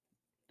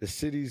 The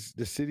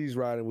city's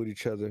riding with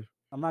each other.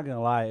 I'm not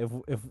gonna lie.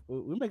 If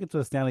we make it to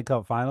a Stanley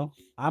Cup final,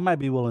 I might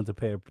be willing to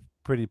pay a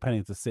pretty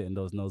penny to sit in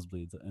those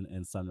nosebleeds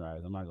in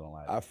Sunrise. I'm not gonna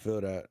lie to I you.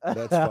 feel that.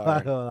 That's I'm not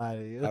fire. gonna lie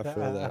to you. I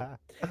feel that.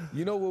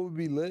 You know what would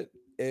be lit?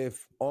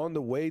 If on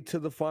the way to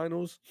the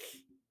finals,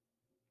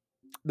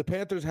 the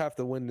Panthers have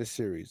to win this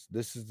series.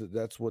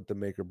 That's what the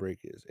make or break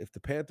is. If the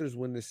Panthers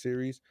win this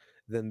series,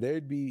 then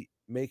they'd be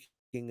making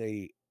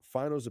a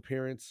finals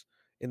appearance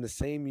in the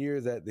same year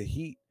that the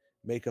Heat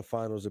make a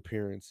finals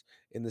appearance,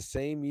 in the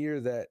same year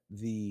that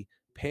the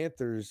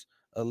Panthers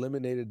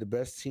eliminated the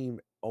best team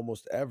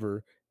almost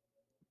ever,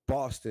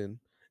 Boston,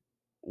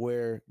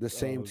 where the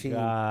same Oh team,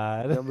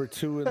 God. number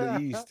 2 in the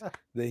East,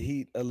 the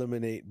Heat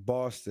eliminate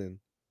Boston.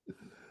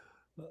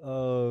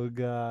 Oh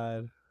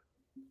God.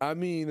 I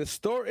mean, the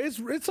story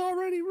it's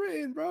already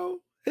written, bro.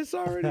 It's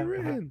already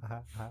written.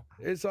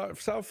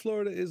 South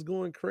Florida is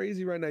going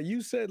crazy right now.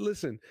 You said,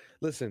 listen.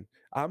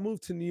 I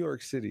moved to New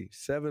York City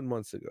 7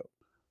 months ago,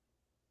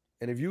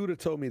 and if you would have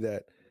told me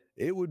that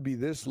it would be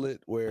this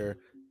lit, where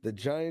the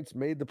Giants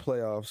made the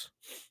playoffs,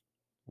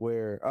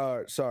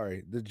 where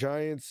sorry, the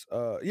Giants,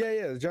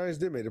 the Giants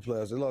did make the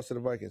playoffs. They lost to the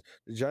Vikings.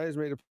 The Giants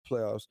made the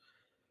playoffs.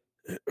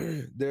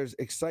 There's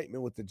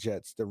excitement with the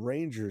Jets. The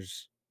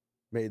Rangers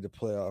made the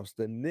playoffs.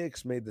 The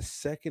Knicks made the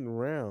second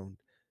round.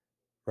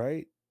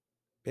 Right?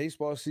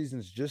 Baseball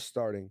season's just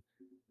starting.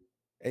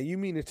 And you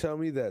mean to tell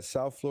me that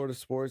South Florida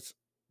sports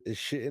is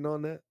shitting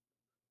on that?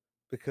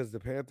 Because the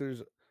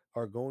Panthers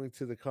are going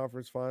to the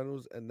conference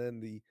finals, and then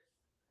the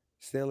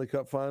Stanley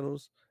Cup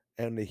finals,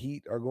 and the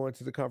Heat are going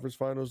to the conference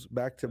finals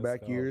back to Let's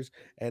back go. years,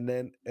 and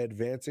then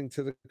advancing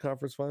to the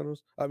conference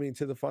finals. I mean,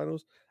 to the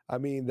finals. I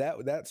mean,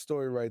 that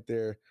story right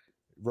there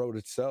wrote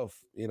itself.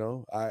 You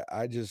know,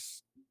 I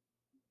just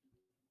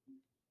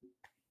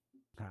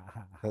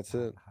that's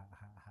it.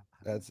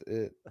 That's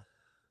it.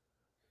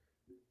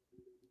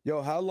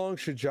 Yo, how long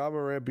should Ja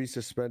Morant be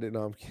suspended?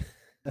 No, I'm kidding.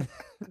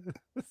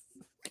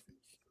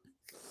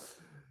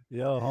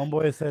 Yo,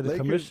 homeboy said the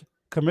Lakers.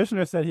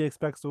 commissioner said he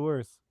expects the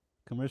worst.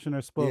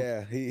 Commissioner spoke.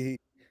 Yeah, he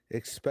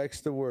expects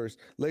the worst.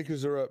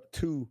 Lakers are up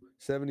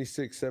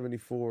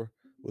 76-74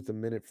 with a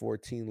minute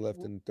 14 left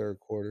in the third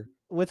quarter.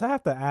 Which I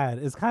have to add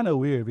is kind of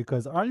weird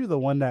because aren't you the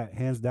one that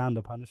hands down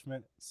the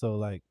punishment? So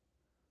like,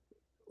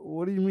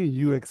 what do you mean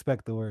you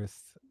expect the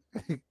worst?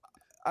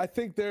 I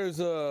think there's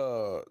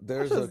a Like a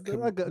there's like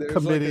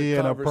committee a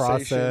and a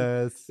conversation.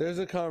 process. There's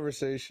a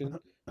conversation,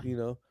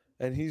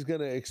 and he's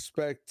gonna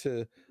expect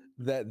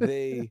that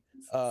they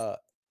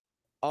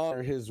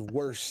honor his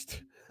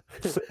worst.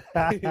 He's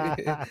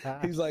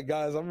like,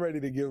 guys, I'm ready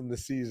to give him the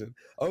season.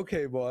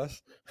 Okay,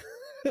 boss.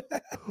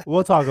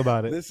 We'll talk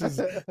about it. This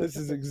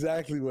is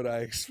exactly what I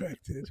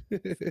expected.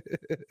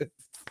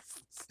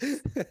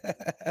 That's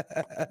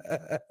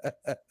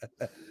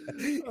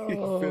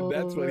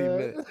what he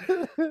meant.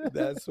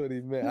 That's what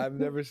he meant. I've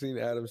never seen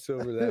Adam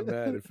Silver that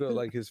mad. It felt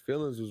like his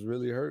feelings was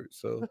really hurt.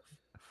 So,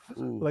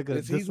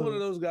 he's one of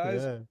those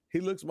guys. Yeah. He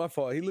looks my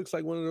fault. He looks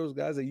like one of those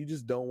guys that you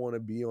just don't want to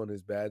be on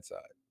his bad side.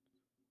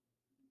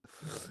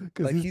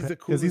 Because Like he's the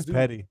coolest he's dude.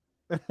 petty.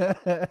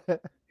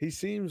 He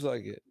seems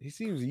like it. He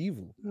seems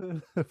evil.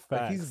 Facts.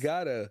 Like he's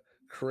got a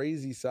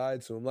crazy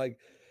side to him. Like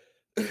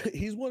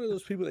he's one of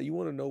those people that you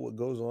want to know what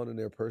goes on in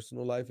their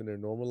personal life and their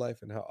normal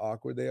life and how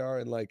awkward they are.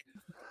 And like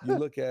I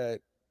look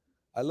at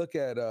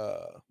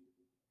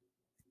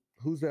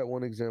who's that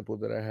one example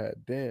that I had?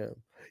 Damn.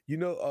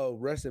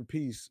 Rest in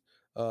peace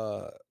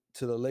to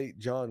the late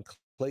John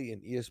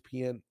Clayton,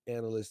 ESPN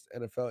analyst,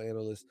 NFL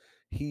analyst.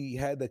 He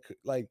had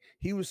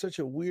he was such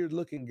a weird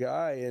looking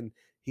guy, and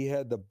he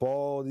had the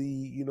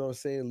baldy,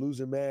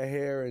 losing mad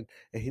hair, and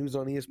he was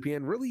on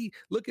ESPN really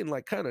looking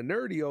like kind of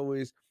nerdy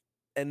always.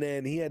 And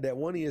then he had that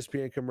one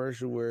ESPN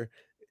commercial where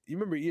you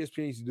remember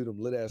ESPN used to do them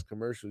lit ass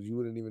commercials. You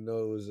wouldn't even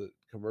know it was a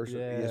commercial,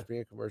 Yeah.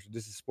 ESPN commercial.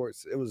 This is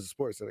sports. It was a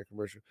Sports Center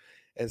commercial.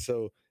 And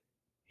so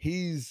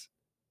he's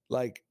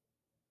like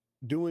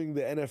doing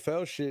the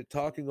NFL shit,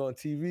 talking on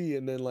TV,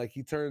 and then like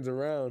he turns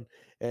around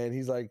and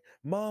he's like,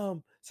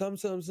 "Mom, some,"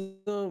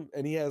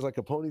 and he has like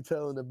a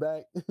ponytail in the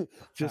back,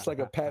 just like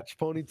a patch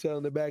ponytail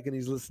in the back, and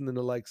he's listening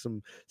to like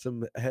some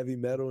heavy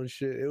metal and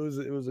shit. It was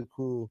a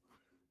cool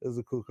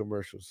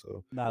commercial.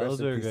 So Nah, rest those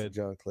in are peace to good.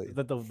 John Is Clayton.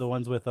 that the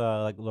ones with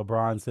like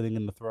LeBron sitting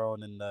in the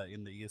throne in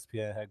the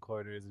ESPN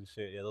headquarters and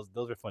shit? Yeah,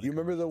 those are funny. You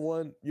remember the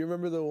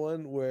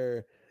one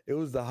where it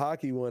was the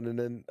hockey one, and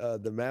then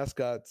the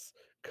mascots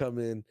come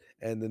in,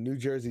 and the New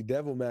Jersey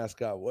Devil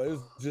mascot. Well, it was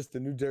just the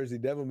New Jersey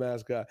Devil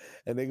mascot,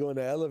 and they go in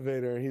the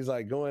elevator, and he's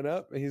like going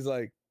up, and he's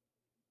like,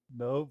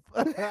 Nope.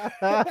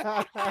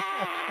 "Yeah,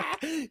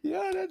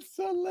 that's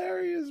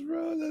hilarious,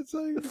 bro. That's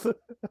like."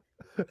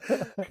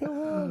 Come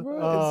on, bro.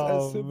 It's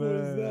as Oh simple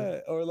as man.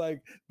 that. Or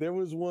like there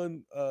was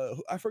one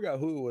I forgot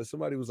who it was.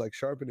 Somebody was like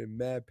sharpening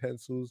mad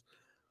pencils.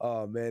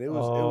 Oh man, it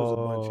was a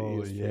bunch of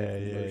Oh ESPN yeah,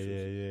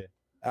 commercials. yeah.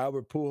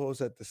 Albert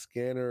Pujols at the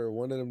scanner, or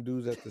one of them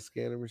dudes at the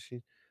scanner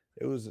machine.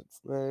 It was,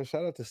 man,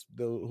 shout out to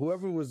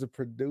whoever was the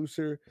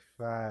producer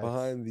Facts.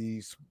 behind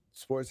the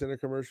Sports Center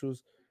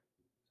commercials.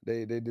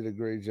 They did a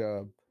great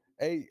job.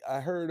 Hey, I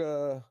heard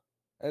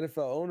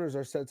NFL owners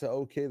are set to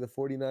okay the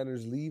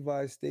 49ers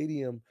Levi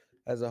Stadium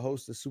as a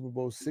host of Super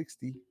Bowl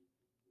 60.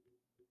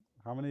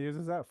 How many years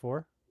is that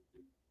for?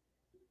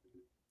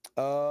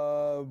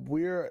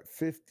 We're at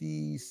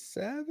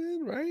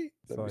 57, right?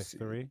 Let So me like see.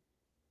 3.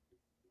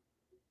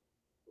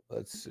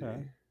 Let's see.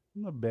 Okay.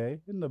 In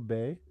the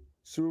bay.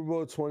 Super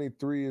Bowl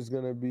 23 is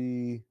gonna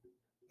be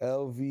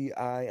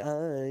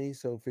LVII,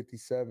 so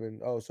 57.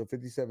 Oh, so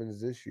 57 is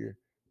this year.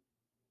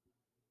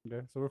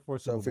 Okay, so we're 4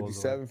 So Super Bowls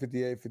 57, away.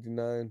 58,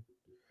 59.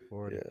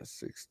 40. Yeah,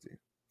 60.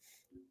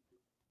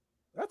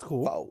 That's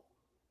cool. Wow.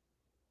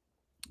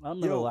 I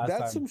remember Yo, last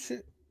that's time some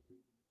shit.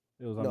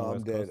 it was on No, the I'm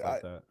West dead. Coast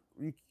like that.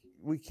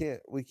 We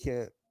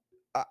can't.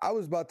 I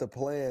was about to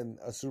plan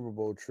a Super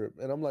Bowl trip,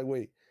 and I'm like,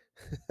 wait,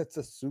 That's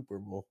a Super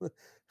Bowl.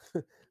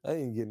 I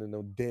ain't getting to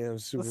no damn The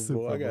Super Bowl.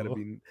 Super Bowl.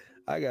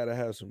 I gotta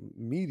have some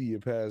media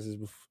passes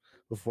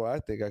before I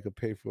think I could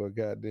pay for a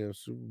goddamn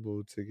Super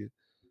Bowl ticket.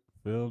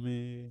 Feel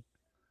me?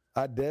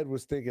 I dead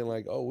was thinking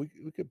like, oh,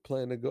 we could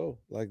plan to go.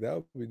 Like that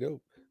would be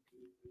dope.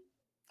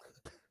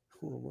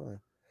 Who am I?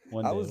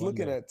 One I day, was one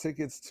looking day. at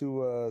tickets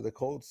to the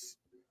Colts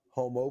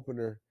home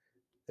opener.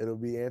 It'll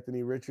be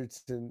Anthony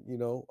Richardson. You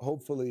know,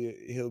 hopefully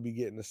he'll be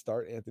getting a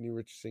start. Anthony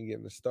Richardson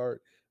getting a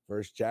start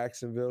versus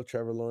Jacksonville.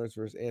 Trevor Lawrence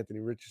versus Anthony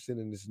Richardson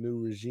in this new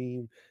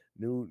regime,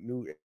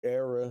 new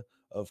era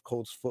of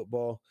Colts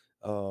football.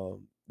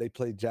 They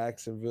play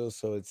Jacksonville,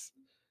 so it's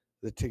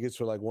the tickets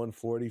were like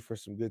 140 for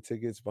some good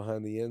tickets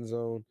behind the end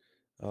zone.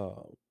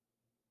 Um,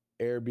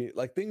 Airbnb,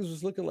 like things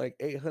was looking like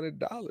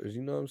 $800.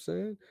 You know what I'm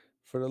saying,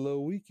 for the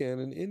little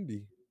weekend in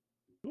Indy.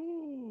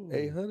 Ooh,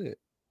 800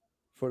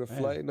 for the man,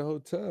 flight and the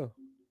hotel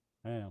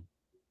man,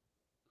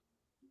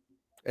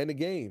 and the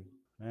game.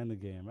 and the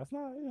game. That's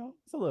not,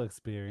 it's a little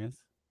experience.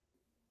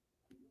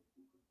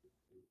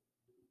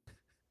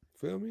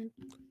 Feel me?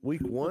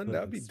 Week A one, little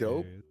that'd be dope.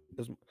 experience. It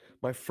was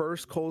my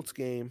first Colts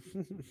game.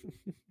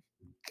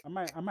 I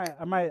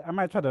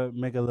might try to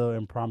make a little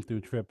impromptu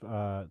trip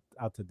out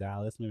to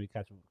Dallas. Maybe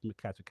catch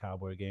a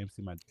Cowboy game.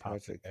 See my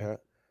pops Catch a there. cat.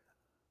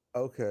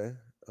 Okay,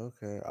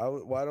 okay.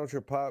 Why don't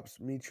your pops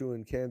meet you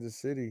in Kansas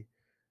City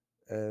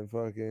and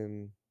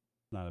fucking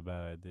Not a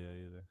bad idea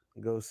either.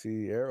 go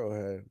see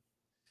Arrowhead?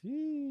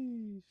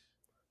 Sheesh.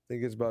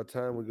 Think it's about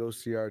time we go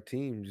see our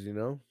teams. You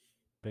know.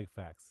 Big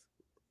facts.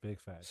 Big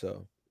facts.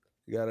 So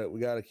we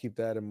gotta keep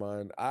that in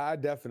mind. I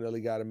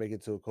definitely gotta make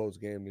it to a Colts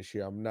game this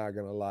year. I'm not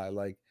gonna lie.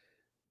 Like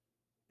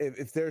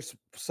if there's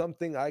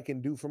something I can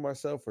do for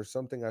myself or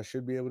something I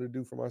should be able to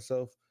do for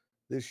myself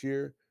this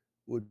year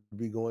would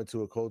be going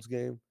to a Colts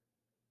game.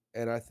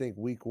 And I think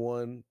week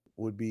one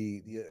would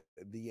be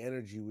the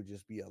energy would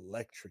just be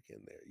electric in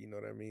there. You know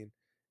what I mean?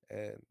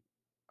 And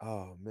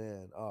oh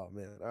man. All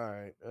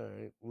right, all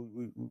right.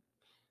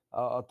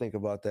 I'll think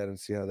about that and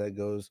see how that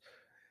goes.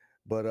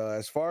 But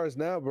as far as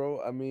now,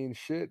 bro, I mean,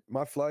 shit.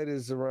 My flight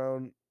is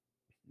around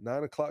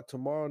 9 o'clock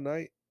tomorrow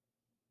night.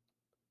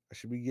 I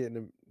should be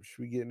getting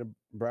to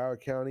Broward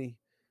County,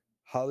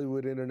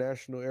 Hollywood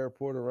International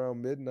Airport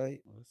around midnight.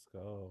 Let's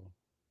go.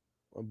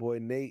 My boy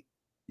Nate,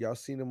 y'all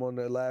seen him on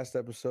the last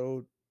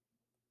episode.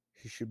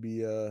 He should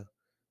be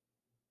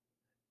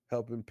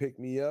helping pick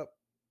me up,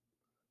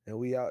 and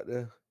we out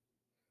there.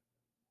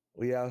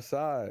 We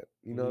outside.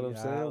 You know what We I'm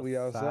saying? We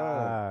outside.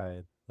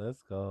 outside.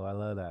 Let's go. I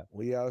love that.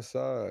 We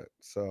outside.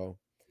 So,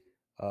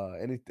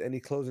 any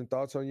closing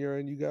thoughts on your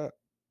end? You got?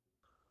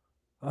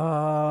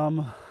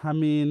 I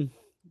mean,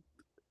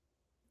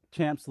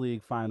 Champs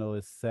League final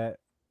is set.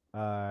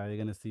 You're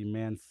gonna see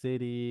Man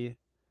City,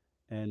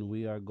 and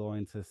we are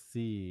going to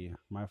see.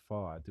 My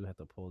fault. I do have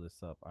to pull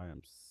this up. I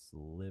am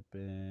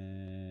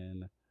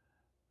slipping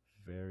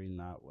very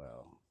not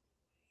well.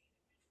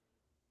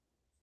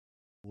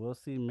 We'll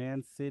see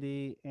Man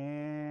City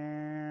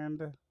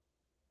and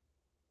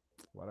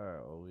what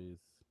are always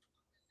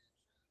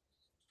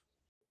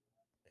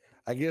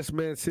I guess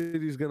Man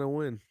City's gonna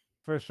win.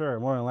 for sure,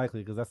 more than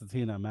likely, because that's the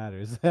team that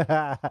matters.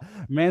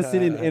 Man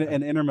City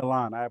and Inter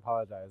Milan. I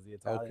apologize. The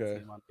Italian Okay.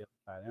 team on the other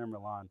side, Inter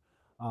Milan.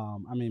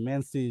 I mean,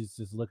 Man City's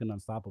just looking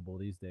unstoppable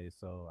these days.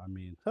 So, I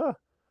mean,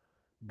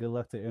 good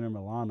luck to Inter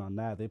Milan on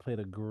that. They played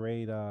a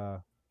great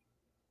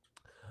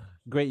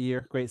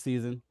year, great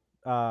season.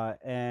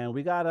 And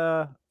we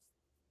got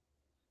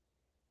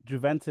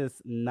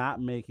Juventus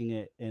not making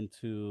it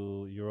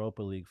into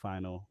Europa League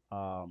final,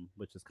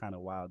 which is kind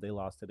of wild. They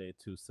lost today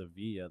to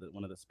Sevilla,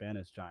 one of the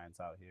Spanish giants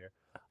out here.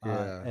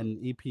 Yeah. And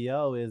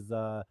EPO is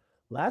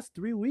last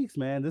 3 weeks,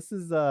 man. This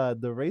is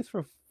the race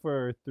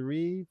for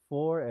 3,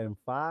 4, and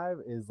 5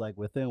 is like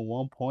within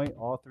 1 point,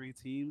 all three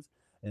teams,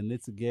 and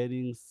it's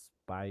getting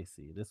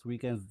spicy. This I'm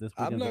weekend's a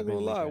not gonna big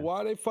lie. weekend Why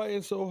are they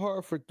fighting so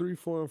hard for 3,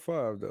 4, and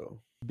 5 though?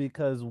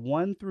 because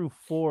 1 through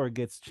 4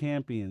 gets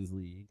Champions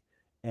League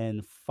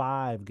and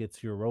 5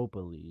 gets Europa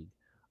League.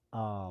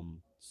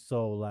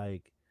 So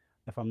like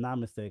if I'm not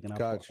mistaken,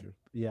 Got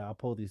you. I'll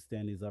pull these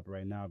standings up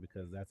right now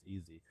because that's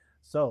easy.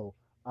 So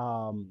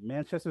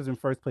Manchester's in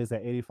first place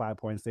at 85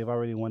 points. They've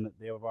already won.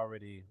 They have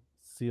already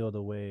sealed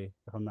away,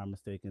 if I'm not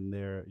mistaken,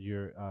 their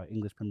your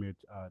English Premier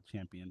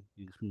champion,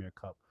 English Premier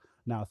Cup.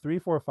 Now 3,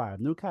 4, 5.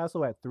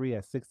 Newcastle at 3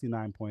 at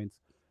 69 points.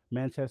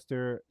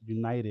 Manchester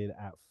United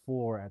at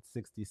 4 at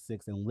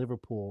 66, and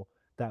Liverpool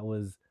that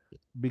was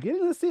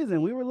beginning of the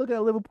season. We were looking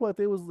at Liverpool.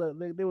 They was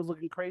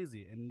looking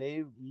crazy, and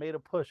they made a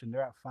push, and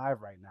they're at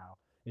 5 right now.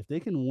 If they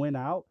can win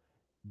out,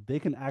 they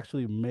can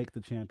actually make the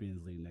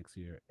Champions League next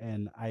year,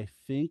 and I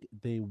think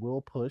they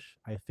will push.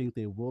 I think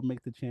they will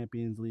make the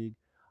Champions League.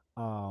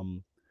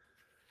 Um,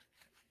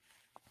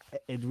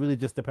 it really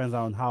just depends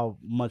on how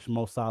much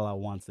Mo Salah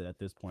wants it at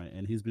this point,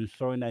 and he's been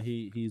showing that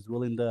he's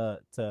willing to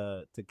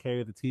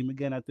carry the team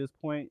again at this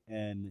point,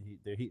 and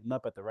they're heating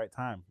up at the right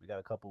time. We got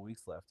a couple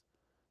weeks left,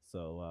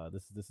 so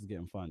this is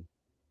getting fun.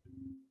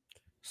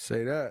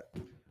 Say that.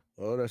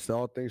 Well, that's the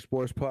All Things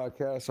Sports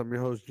Podcast. I'm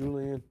your host,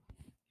 Julian.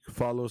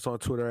 Follow us on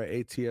Twitter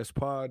at ATS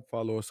Pod.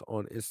 Follow us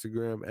on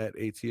Instagram at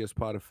ATS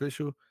Pod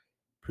Official.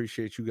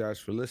 Appreciate you guys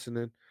for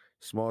listening.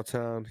 Small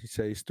town, he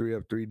says 3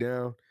 up, 3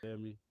 down. Feel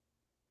me?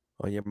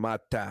 On your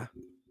mata.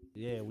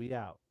 Yeah, we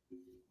out.